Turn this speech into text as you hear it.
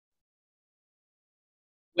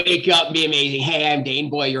Wake up, be amazing. Hey, I'm Dane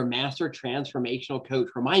Boy, your master transformational coach,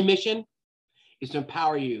 where my mission is to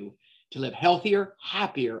empower you to live healthier,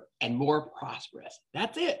 happier, and more prosperous.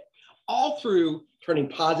 That's it. All through turning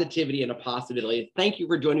positivity into possibility. Thank you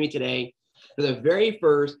for joining me today for the very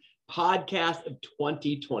first podcast of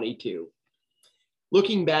 2022.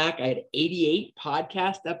 Looking back, I had 88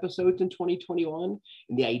 podcast episodes in 2021,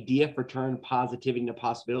 and the idea for turning positivity into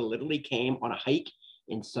possibility literally came on a hike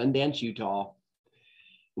in Sundance, Utah.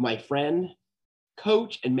 My friend,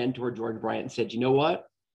 coach, and mentor, George Bryant, said, you know what?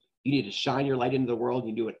 You need to shine your light into the world.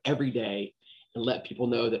 You do it every day and let people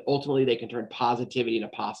know that ultimately they can turn positivity into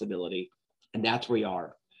possibility. And that's where we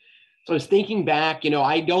are. So I was thinking back,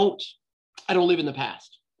 I don't live in the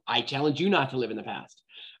past. I challenge you not to live in the past.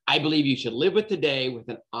 I believe you should live with today with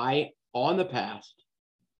an eye on the past,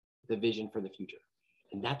 the vision for the future.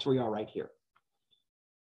 And that's where we are right here.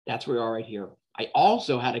 That's where we are right here. I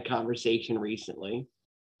also had a conversation recently.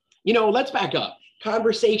 Let's back up.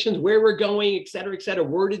 Conversations, where we're going, et cetera,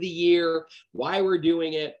 word of the year, why we're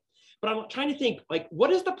doing it. But I'm trying to think,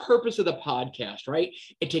 what is the purpose of the podcast, right?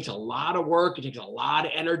 It takes a lot of work. It takes a lot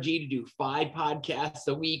of energy to do 5 podcasts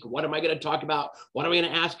a week. What am I going to talk about? What am I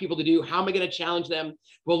going to ask people to do? How am I going to challenge them?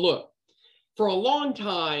 Well, look, for a long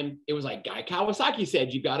time, it was like Guy Kawasaki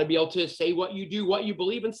said, you've got to be able to say what you do, what you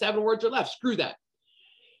believe in 7 words or less. Screw that.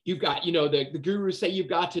 You've got, the gurus say you've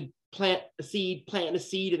got to plant a seed,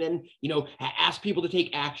 and then, ask people to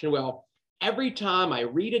take action. Well, every time I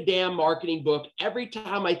read a damn marketing book, every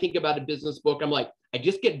time I think about a business book, I'm like, I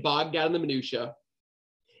just get bogged down in the minutia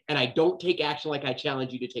and I don't take action like I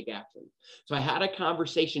challenge you to take action. So I had a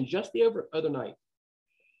conversation just the other night.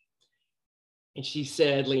 And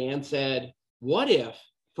Leanne said, what if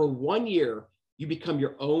for 1 year you become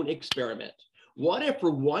your own experiment? What if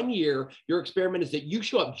for 1 year, your experiment is that you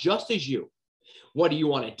show up just as you? What do you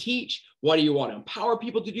want to teach? What do you want to empower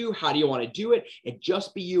people to do? How do you want to do it? And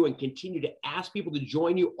just be you and continue to ask people to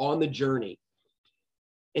join you on the journey.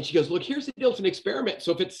 And she goes, look, here's the deal. It's an experiment.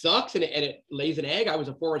 So if it sucks and it lays an egg, I was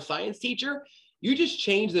a former science teacher, you just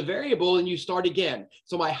change the variable and you start again.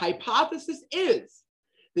 So my hypothesis is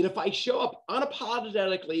that if I show up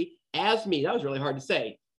unapologetically as me, that was really hard to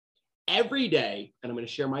say, every day, and I'm going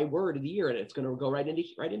to share my word of the year, and it's going to go right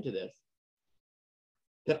into this,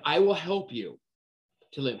 that I will help you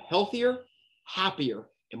to live healthier, happier,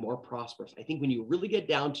 and more prosperous. I think when you really get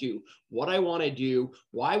down to what I want to do,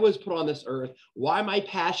 why I was put on this earth, why my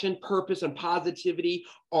passion, purpose, and positivity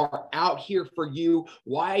are out here for you,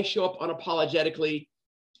 why I show up unapologetically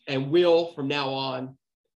and will from now on,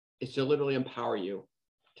 is to literally empower you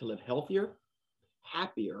to live healthier,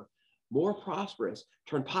 happier, more prosperous,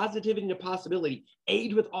 turn positivity into possibility,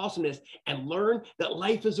 age with awesomeness, and learn that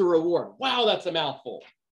life is a reward. Wow, that's a mouthful.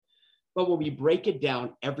 But when we break it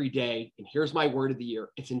down every day, and here's my word of the year,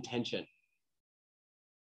 it's intention.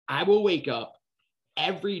 I will wake up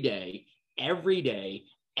every day,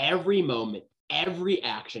 every moment, every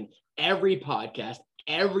action, every podcast,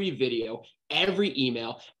 every video, every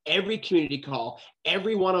email, every community call,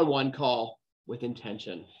 every one-on-one call with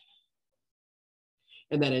intention.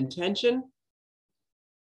 And that intention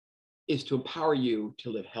is to empower you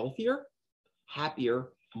to live healthier, happier,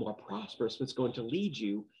 more prosperous. It's going to lead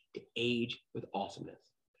you to age with awesomeness.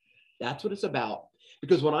 That's what it's about.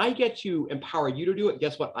 Because when I get to empower you to do it,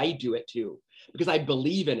 guess what? I do it too. Because I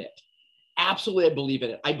believe in it. Absolutely, I believe in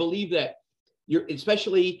it. I believe that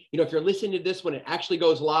especially, if you're listening to this when it actually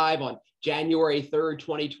goes live on January 3rd,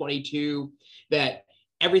 2022, that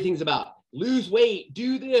everything's about lose weight,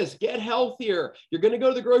 do this, get healthier. You're going to go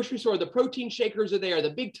to the grocery store. The protein shakers are there.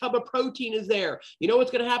 The big tub of protein is there. You know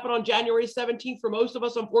what's going to happen on January 17th for most of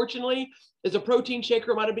us, unfortunately, is a protein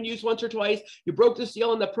shaker might have been used once or twice. You broke the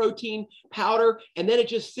seal in the protein powder, and then it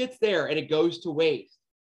just sits there and it goes to waste.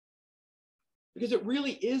 Because it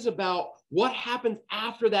really is about what happens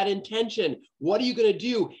after that intention. What are you going to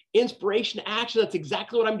do? Inspiration, action. That's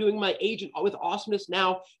exactly what I'm doing in my Agent with Awesomeness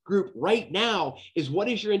Now group right now is what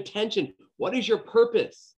is your intention? What is your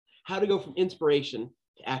purpose? How to go from inspiration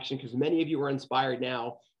to action, because many of you are inspired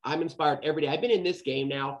now. I'm inspired every day. I've been in this game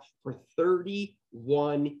now for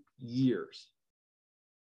 31 years.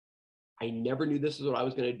 I never knew this is what I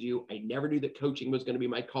was going to do. I never knew that coaching was going to be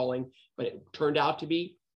my calling, but it turned out to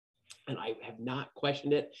be. And I have not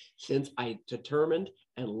questioned it since I determined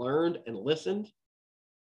and learned and listened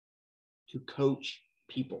to coach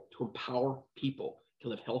people, to empower people to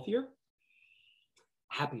live healthier,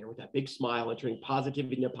 happier with that big smile, and turning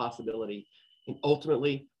positivity into possibility, and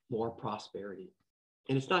ultimately more prosperity.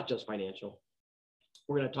 And it's not just financial.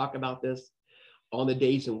 We're going to talk about this on the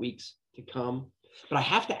days and weeks to come. But I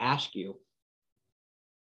have to ask you,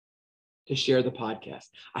 to share the podcast.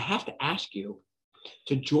 I have to ask you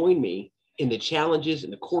to join me in the challenges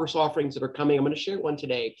and the course offerings that are coming. I'm going to share one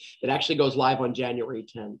today that actually goes live on January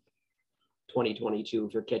 10th, 2022,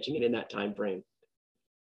 if you're catching it in that time frame.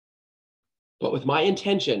 But with my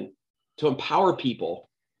intention to empower people.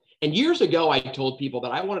 And years ago, I told people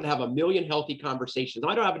that I wanted to have 1 million healthy conversations.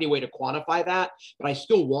 I don't have any way to quantify that, but I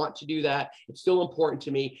still want to do that. It's still important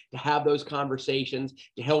to me to have those conversations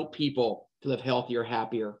to help people to live healthier,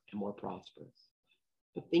 happier, and more prosperous.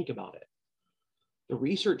 But think about it. The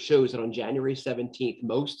research shows that on January 17th,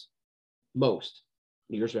 most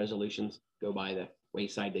New Year's resolutions go by the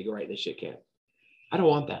wayside. They go right in the shit can. I don't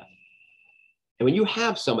want that. And when you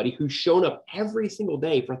have somebody who's shown up every single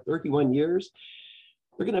day for 31 years,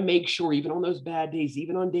 they're going to make sure, even on those bad days,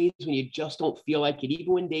 even on days when you just don't feel like it,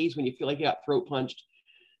 even on days when you feel like you got throat punched,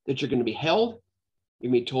 that you're going to be held,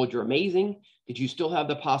 you're going to be told you're amazing, that you still have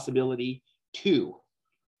the possibility to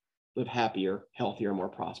live happier, healthier, more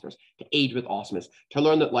prosperous, to age with awesomeness, to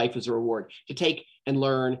learn that life is a reward, to take and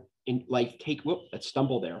learn in life, let's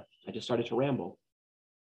stumble there. I just started to ramble.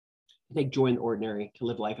 To take joy in the ordinary, to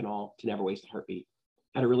live life in awe, to never waste a heartbeat.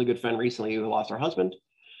 I had a really good friend recently who lost her husband.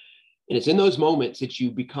 And it's in those moments that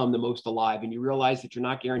you become the most alive and you realize that you're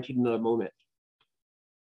not guaranteed another moment.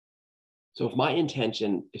 So if my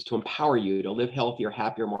intention is to empower you to live healthier,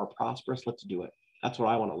 happier, more prosperous, let's do it. That's what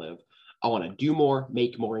I want to live. I want to do more,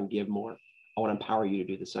 make more, and give more. I want to empower you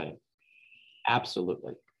to do the same.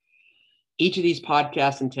 Absolutely. Each of these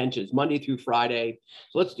podcast intentions, Monday through Friday.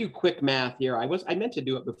 So let's do quick math here. I meant to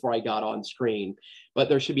do it before I got on screen, but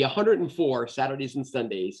there should be 104 Saturdays and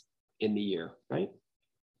Sundays in the year, right?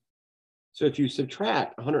 So if you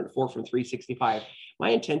subtract 104 from 365,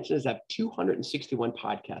 my intention is to have 261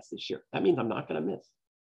 podcasts this year. That means I'm not going to miss.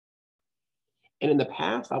 And in the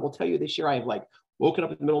past, I will tell you this year, I've woken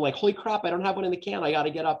up in the middle, holy crap, I don't have one in the can. I got to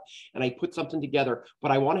get up and I put something together.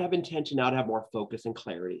 But I want to have intention now to have more focus and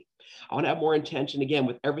clarity. I want to have more intention, again,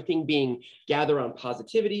 with everything being gathered on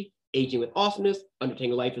positivity, aging with awesomeness,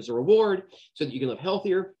 undertaking life as a reward, so that you can live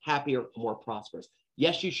healthier, happier, more prosperous.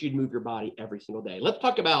 Yes, you should move your body every single day. Let's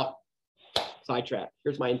talk about sidetrack.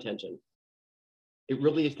 Here's my intention. It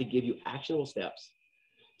really is to give you actionable steps,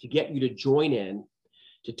 to get you to join in,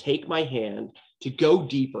 to take my hand, to go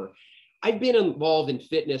deeper. I've been involved in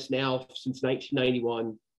fitness now since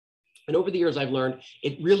 1991. And over the years, I've learned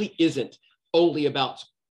it really isn't only about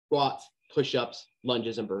squats, push-ups,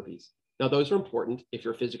 lunges, and burpees. Now, those are important if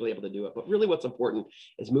you're physically able to do it. But really what's important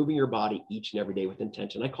is moving your body each and every day with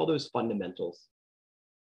intention. I call those fundamentals.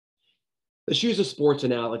 Let's use a sports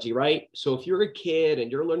analogy, right? So if you're a kid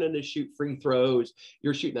and you're learning to shoot free throws,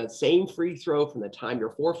 you're shooting that same free throw from the time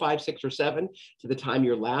you're 4, 5, 6, or 7 to the time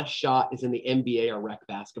your last shot is in the NBA or rec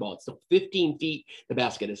basketball. It's still 15 feet. The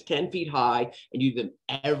basket is 10 feet high, and you do them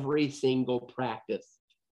every single practice.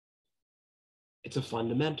 It's a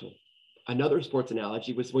fundamental. Another sports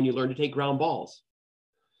analogy was when you learn to take ground balls.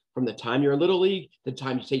 From the time you're in Little League, to the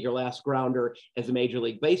time you take your last grounder as a Major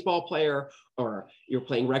League Baseball player, or you're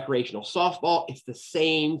playing recreational softball, it's the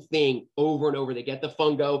same thing over and over. They get the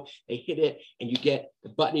fungo, they hit it, and you get the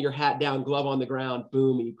button of your hat down, glove on the ground,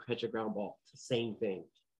 boom, and you catch a ground ball. It's the same thing.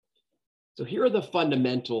 So here are the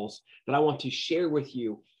fundamentals that I want to share with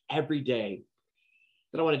you every day,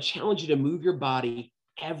 that I want to challenge you to move your body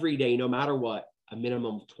every day, no matter what, a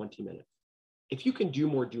minimum of 20 minutes. If you can do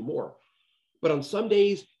more, do more. But on some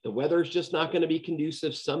days, the weather is just not going to be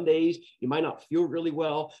conducive. Some days you might not feel really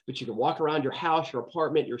well, but you can walk around your house, your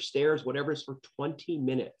apartment, your stairs, whatever it is, for 20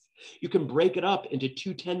 minutes. You can break it up into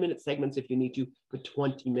 2 10-minute segments if you need to for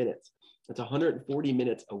 20 minutes. That's 140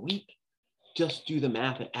 minutes a week. Just do the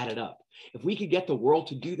math and add it up. If we could get the world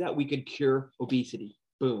to do that, we could cure obesity.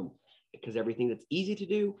 Boom. Because everything that's easy to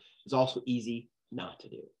do is also easy not to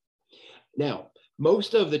do. Now,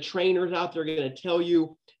 most of the trainers out there are going to tell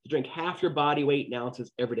you to drink half your body weight in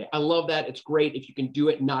ounces every day. I love that. It's great. If you can do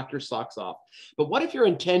it, knock your socks off. But what if your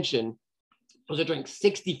intention was to drink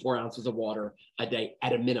 64 ounces of water a day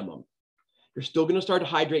at a minimum? You're still going to start to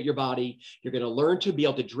hydrate your body. You're going to learn to be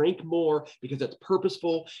able to drink more because it's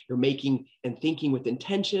purposeful. You're making and thinking with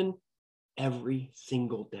intention every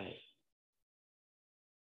single day.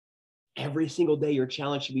 Every single day, your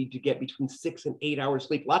challenge should be to get between 6 and 8 hours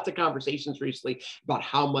sleep. Lots of conversations recently about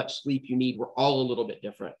how much sleep you need. We're all a little bit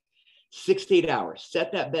different. 6 to 8 hours.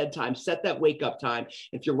 Set that bedtime. Set that wake up time.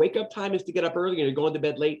 If your wake up time is to get up early and you're going to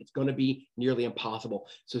bed late, it's going to be nearly impossible.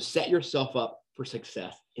 So set yourself up for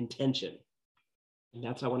success. Intention. And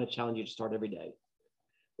that's how I want to challenge you to start every day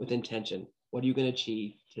with intention. What are you going to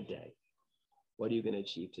achieve today? What are you going to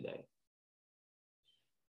achieve today?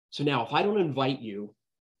 So now, if I don't invite you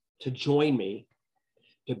to join me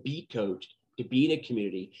to be coached, to be in a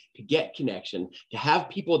community, to get connection, to have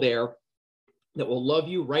people there that will love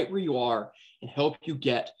you right where you are and help you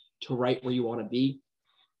get to right where you want to be,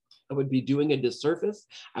 I would be doing a disservice.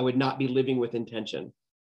 I would not be living with intention.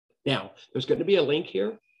 Now, there's going to be a link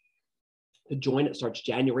here to join. It starts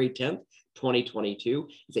January 10th, 2022.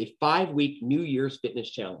 It's a 5-week New Year's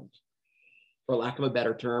fitness challenge. For lack of a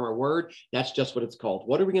better term or word, that's just what it's called.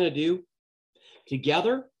 What are we going to do?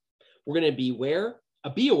 Together, we're going to be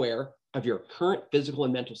aware of your current physical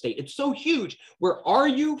and mental state. It's so huge. Where are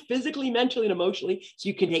you physically, mentally, and emotionally so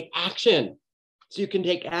you can take action?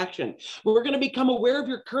 We're going to become aware of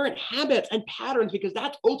your current habits and patterns because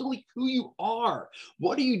that's ultimately who you are.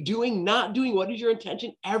 What are you doing, not doing? What is your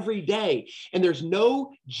intention every day? And there's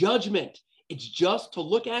no judgment. It's just to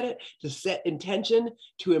look at it, to set intention,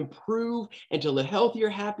 to improve, and to live healthier,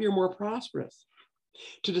 happier, more prosperous.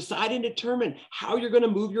 To decide and determine how you're going to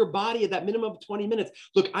move your body at that minimum of 20 minutes.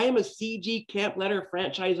 Look, I am a CG Camp Leonard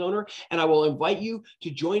franchise owner, and I will invite you to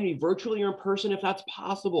join me virtually or in person if that's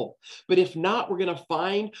possible. But if not, we're going to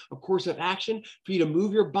find a course of action for you to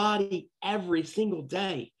move your body every single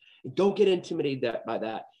day. And don't get intimidated by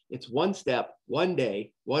that. It's one step, one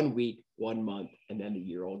day, 1 week, 1 month, and then the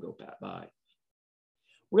year will go by.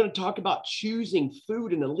 We're going to talk about choosing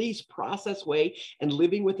food in the least processed way and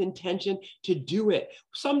living with intention to do it.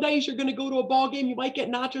 Some days you're going to go to a ball game. You might get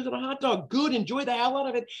nachos and a hot dog. Good. Enjoy the hell out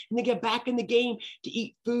of it. And then get back in the game to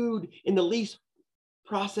eat food in the least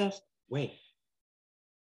processed way.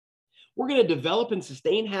 We're going to develop and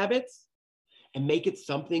sustain habits and make it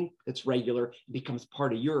something that's regular and becomes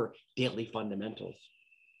part of your daily fundamentals.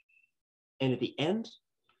 And at the end,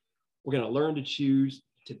 we're going to learn to choose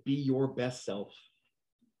to be your best self.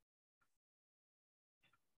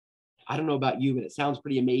 I don't know about you, but it sounds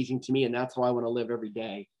pretty amazing to me, and that's how I want to live every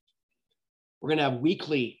day. We're going to have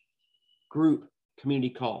weekly group community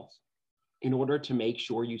calls in order to make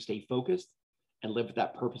sure you stay focused and live with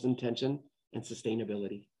that purpose, intention, and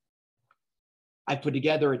sustainability. I put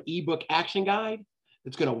together an ebook action guide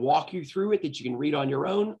that's going to walk you through it that you can read on your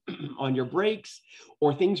own, on your breaks,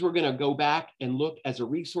 or things we're going to go back and look as a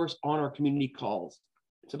resource on our community calls.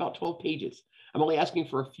 It's about 12 pages. I'm only asking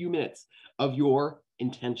for a few minutes of your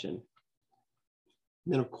intention.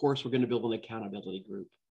 And then, of course, we're going to build an accountability group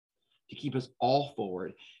to keep us all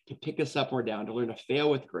forward, to pick us up or down, to learn to fail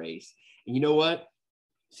with grace. And you know what?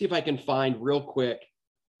 See if I can find real quick,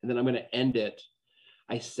 and then I'm going to end it.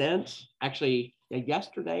 I sent, actually,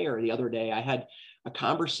 yesterday or the other day, I had a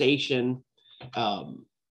conversation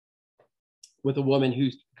with a woman who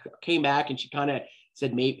came back and she kind of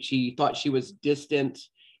said maybe she thought she was distant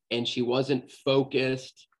and she wasn't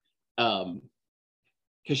focused.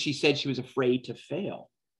 Because she said she was afraid to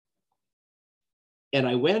fail. And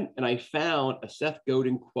I went and I found a Seth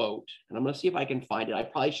Godin quote, and I'm going to see if I can find it. I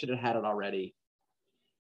probably should have had it already.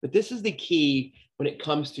 But this is the key when it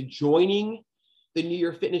comes to joining the New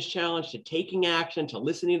Year Fitness Challenge, to taking action, to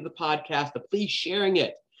listening to the podcast, to please sharing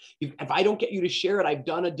it. If I don't get you to share it, I've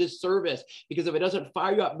done a disservice, because if it doesn't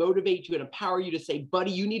fire you up, motivate you, and empower you to say, buddy,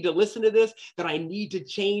 you need to listen to this, that I need to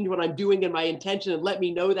change what I'm doing in my intention, and let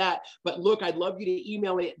me know that. But look, I'd love you to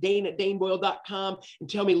email me at dane@daneboyle.com and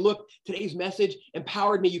tell me, look, today's message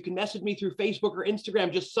empowered me. You can message me through Facebook or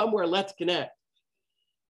Instagram, just somewhere. Let's connect.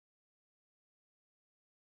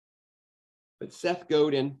 But Seth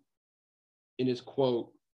Godin, in his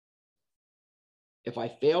quote, if I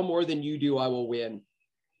fail more than you do, I will win.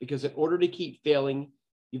 Because in order to keep failing,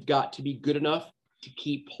 you've got to be good enough to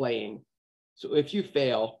keep playing. So if you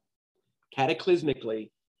fail cataclysmically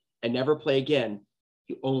and never play again,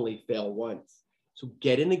 you only fail once. So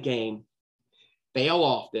get in the game, fail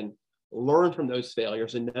often, learn from those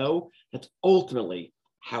failures, and know that's ultimately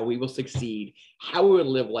how we will succeed, how we will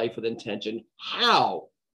live life with intention, how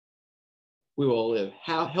we will live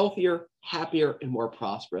healthier, happier, and more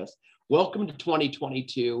prosperous. Welcome to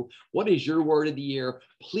 2022. What is your word of the year?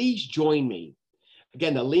 Please join me.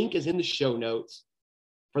 Again, the link is in the show notes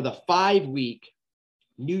for the 5-week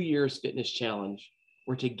New Year's Fitness Challenge,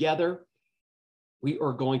 where together we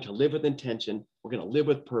are going to live with intention. We're going to live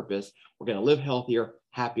with purpose. We're going to live healthier,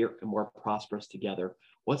 happier, and more prosperous together.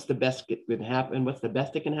 What's the best that can happen? What's the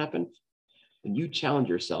best that can happen? When you challenge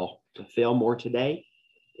yourself to fail more today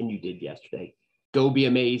than you did yesterday. Go be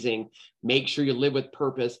amazing. Make sure you live with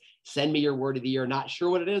purpose. Send me your word of the year. Not sure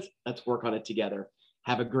what it is? Let's work on it together.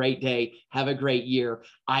 Have a great day. Have a great year.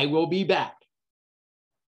 I will be back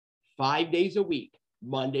 5 days a week,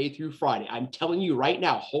 Monday through Friday. I'm telling you right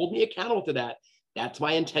now, hold me accountable to that. That's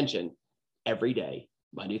my intention every day,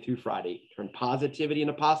 Monday through Friday. Turn positivity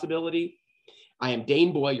into possibility. I am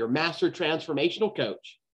Dane Boyle, your master transformational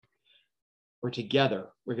coach. where together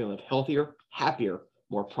we're going to live healthier, happier,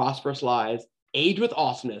 more prosperous lives, age with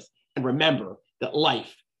awesomeness, and remember that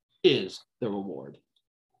life is the reward.